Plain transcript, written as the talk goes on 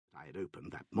had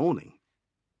opened that morning.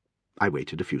 I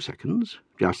waited a few seconds,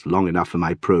 just long enough for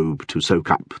my probe to soak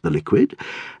up the liquid,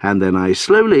 and then I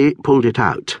slowly pulled it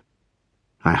out.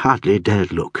 I hardly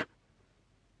dared look.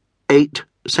 8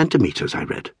 centimetres, I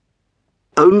read.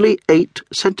 Only 8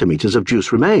 centimetres of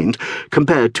juice remained,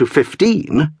 compared to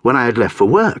 15 when I had left for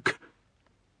work.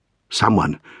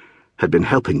 Someone had been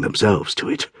helping themselves to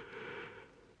it.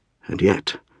 And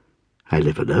yet, I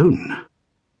live alone.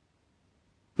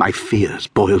 My fears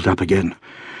boiled up again.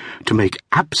 To make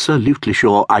absolutely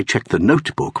sure, I checked the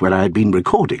notebook where I had been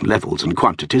recording levels and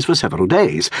quantities for several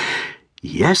days.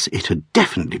 Yes, it had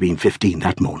definitely been 15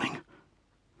 that morning.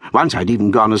 Once I'd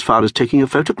even gone as far as taking a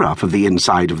photograph of the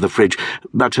inside of the fridge,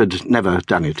 but had never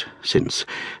done it since.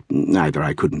 Either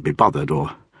I couldn't be bothered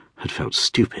or had felt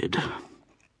stupid.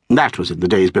 That was in the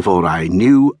days before I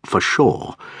knew for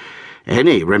sure.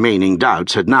 Any remaining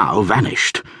doubts had now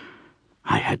vanished.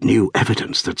 I had new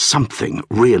evidence that something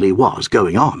really was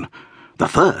going on. The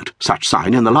third such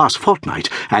sign in the last fortnight,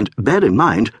 and bear in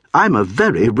mind, I'm a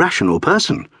very rational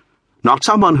person. Not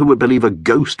someone who would believe a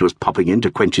ghost was popping in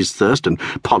to quench his thirst and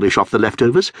polish off the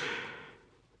leftovers.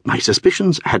 My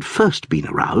suspicions had first been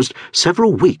aroused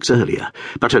several weeks earlier,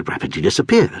 but had rapidly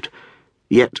disappeared.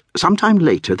 Yet sometime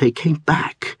later they came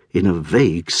back, in a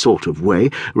vague sort of way,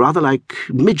 rather like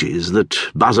midges that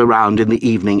buzz around in the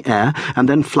evening air and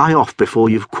then fly off before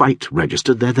you've quite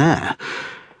registered they're there.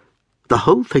 The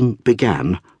whole thing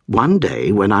began one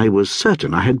day when I was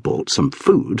certain I had bought some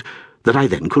food that I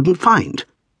then couldn't find.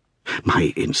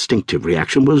 My instinctive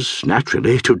reaction was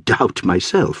naturally to doubt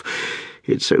myself.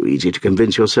 It's so easy to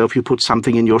convince yourself you put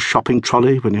something in your shopping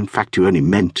trolley when in fact you only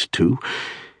meant to.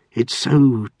 It's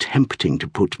so tempting to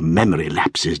put memory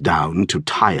lapses down to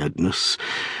tiredness.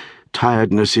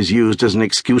 Tiredness is used as an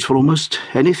excuse for almost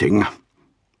anything.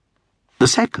 The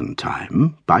second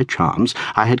time, by chance,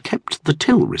 I had kept the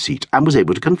till receipt and was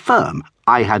able to confirm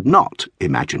I had not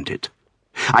imagined it.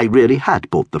 I really had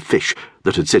bought the fish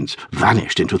that had since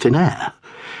vanished into thin air.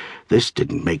 This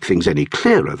didn't make things any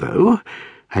clearer, though.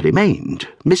 I remained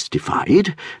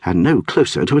mystified and no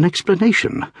closer to an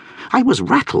explanation. I was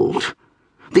rattled.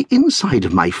 The inside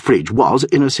of my fridge was,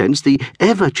 in a sense, the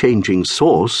ever-changing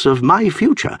source of my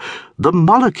future. The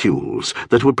molecules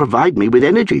that would provide me with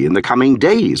energy in the coming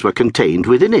days were contained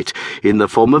within it, in the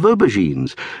form of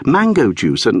aubergines, mango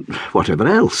juice, and whatever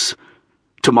else.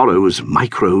 Tomorrow's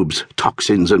microbes,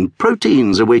 toxins, and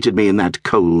proteins awaited me in that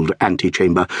cold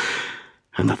antechamber,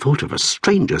 and the thought of a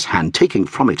stranger's hand taking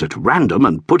from it at random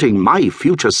and putting my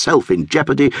future self in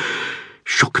jeopardy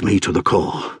shook me to the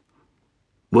core.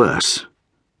 Worse,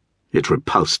 it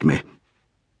repulsed me.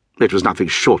 It was nothing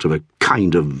short of a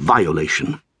kind of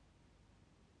violation.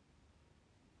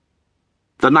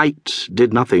 The night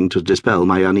did nothing to dispel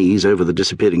my unease over the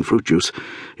disappearing fruit juice.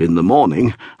 In the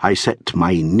morning, I set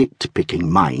my nitpicking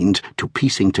mind to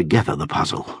piecing together the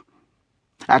puzzle.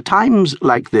 At times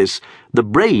like this, the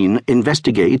brain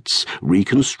investigates,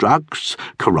 reconstructs,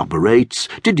 corroborates,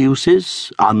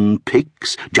 deduces,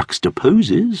 unpicks,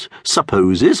 juxtaposes,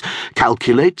 supposes,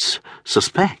 calculates,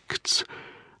 suspects.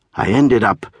 I ended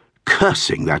up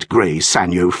cursing that grey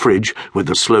Sanyo fridge with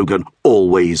the slogan,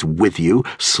 "Always with you,"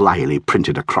 slyly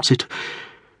printed across it.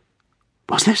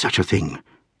 Was there such a thing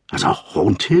as a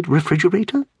haunted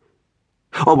refrigerator?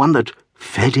 Or one that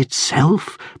fed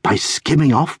itself by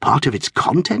skimming off part of its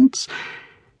contents?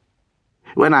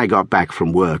 When I got back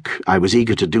from work, I was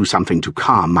eager to do something to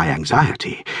calm my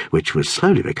anxiety, which was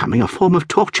slowly becoming a form of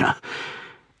torture.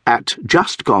 At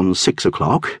just gone 6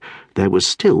 o'clock, there was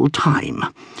still time.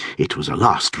 It was a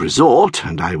last resort,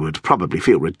 and I would probably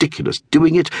feel ridiculous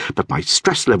doing it, but my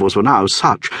stress levels were now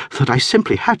such that I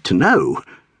simply had to know.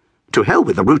 To hell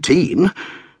with the routine.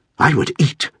 I would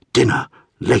eat dinner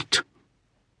late.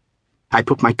 I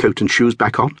put my coat and shoes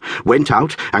back on, went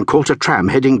out, and caught a tram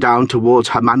heading down towards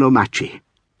Hamanomachi.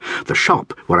 The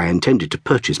shop where I intended to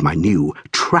purchase my new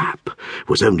trap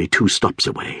was only 2 stops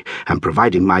away, and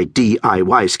providing my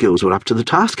DIY skills were up to the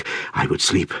task, I would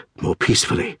sleep more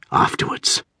peacefully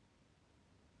afterwards.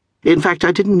 In fact,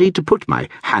 I didn't need to put my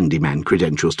handyman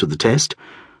credentials to the test,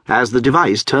 as the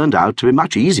device turned out to be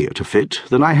much easier to fit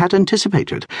than I had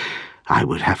anticipated. I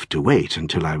would have to wait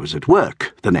until I was at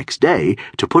work the next day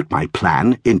to put my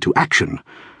plan into action,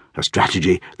 a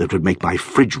strategy that would make my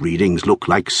fridge readings look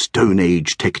like Stone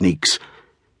Age techniques.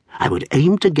 I would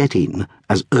aim to get in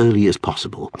as early as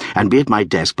possible and be at my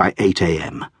desk by 8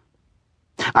 a.m.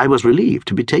 I was relieved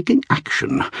to be taking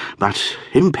action, but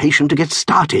impatient to get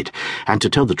started, and to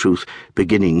tell the truth,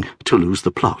 beginning to lose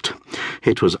the plot.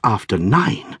 It was after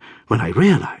 9 when I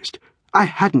realized I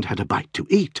hadn't had a bite to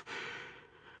eat.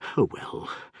 Oh well,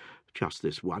 just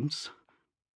this once.